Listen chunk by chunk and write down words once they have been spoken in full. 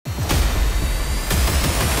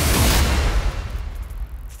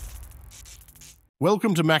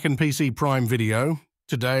Welcome to Mac and PC Prime video.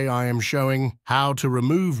 Today I am showing how to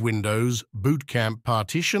remove Windows Bootcamp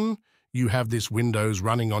partition. You have this Windows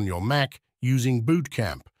running on your Mac using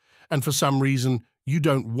Bootcamp, and for some reason you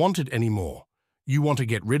don't want it anymore. You want to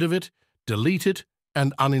get rid of it, delete it,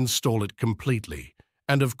 and uninstall it completely.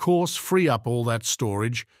 And of course free up all that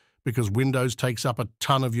storage because Windows takes up a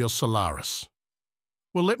ton of your Solaris.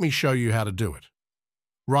 Well, let me show you how to do it.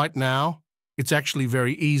 Right now, it's actually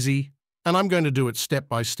very easy, and I'm going to do it step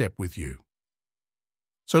by step with you.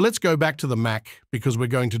 So let's go back to the Mac because we're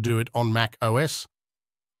going to do it on Mac OS.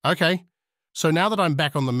 Okay, so now that I'm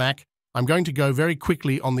back on the Mac, I'm going to go very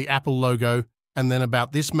quickly on the Apple logo and then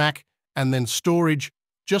about this Mac and then storage,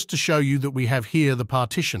 just to show you that we have here the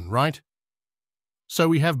partition, right? So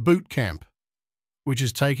we have Bootcamp, which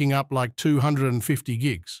is taking up like 250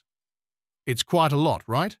 gigs. It's quite a lot,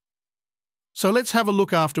 right? So let's have a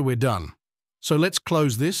look after we're done. So let's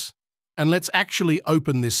close this. And let's actually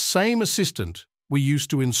open this same assistant we used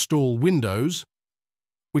to install Windows,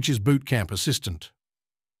 which is Bootcamp Assistant.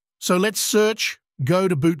 So let's search, go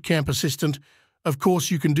to Bootcamp Assistant. Of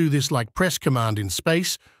course, you can do this like press command in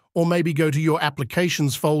space, or maybe go to your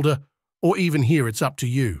applications folder, or even here, it's up to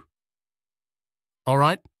you. All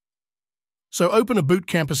right? So open a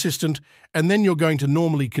Bootcamp Assistant, and then you're going to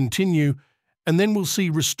normally continue, and then we'll see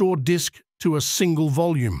restore disk to a single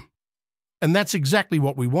volume. And that's exactly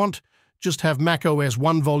what we want. Just have macOS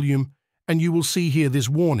one volume, and you will see here this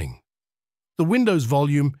warning. The Windows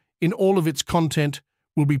volume, in all of its content,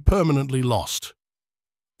 will be permanently lost.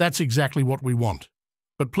 That's exactly what we want.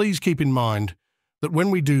 But please keep in mind that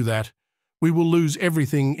when we do that, we will lose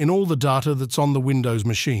everything in all the data that's on the Windows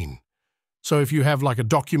machine. So if you have like a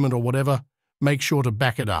document or whatever, make sure to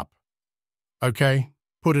back it up. Okay?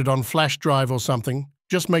 Put it on flash drive or something.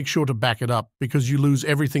 Just make sure to back it up because you lose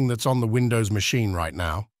everything that's on the Windows machine right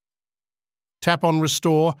now. Tap on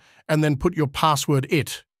Restore and then put your password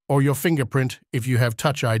or your fingerprint if you have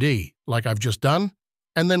Touch ID, like I've just done,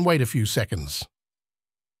 and then wait a few seconds.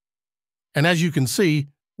 And as you can see,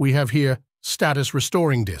 we have here Status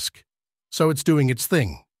Restoring Disk. So it's doing its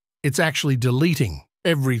thing. It's actually deleting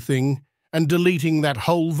everything and deleting that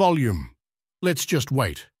whole volume. Let's just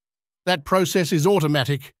wait. That process is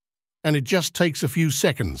automatic, and it just takes a few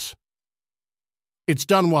seconds. It's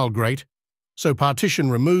done well, great. So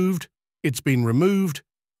partition removed. It's been removed,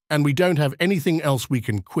 and we don't have anything else we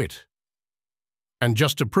can quit. And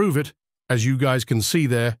just to prove it, as you guys can see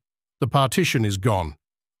there, the partition is gone,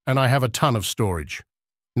 and I have a ton of storage.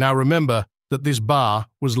 Now remember that this bar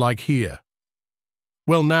was like here.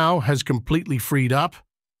 Well, now has completely freed up,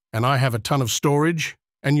 and I have a ton of storage,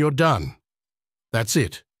 and you're done. That's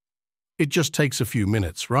it. It just takes a few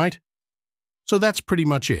minutes, right? So that's pretty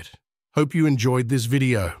much it. Hope you enjoyed this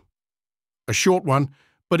video. A short one,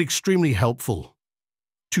 but extremely helpful.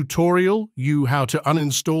 Tutorial you how to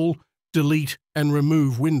uninstall, delete, and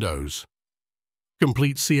remove Windows.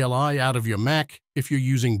 Complete CLI out of your Mac if you're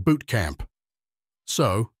using Bootcamp.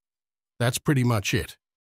 So, that's pretty much it.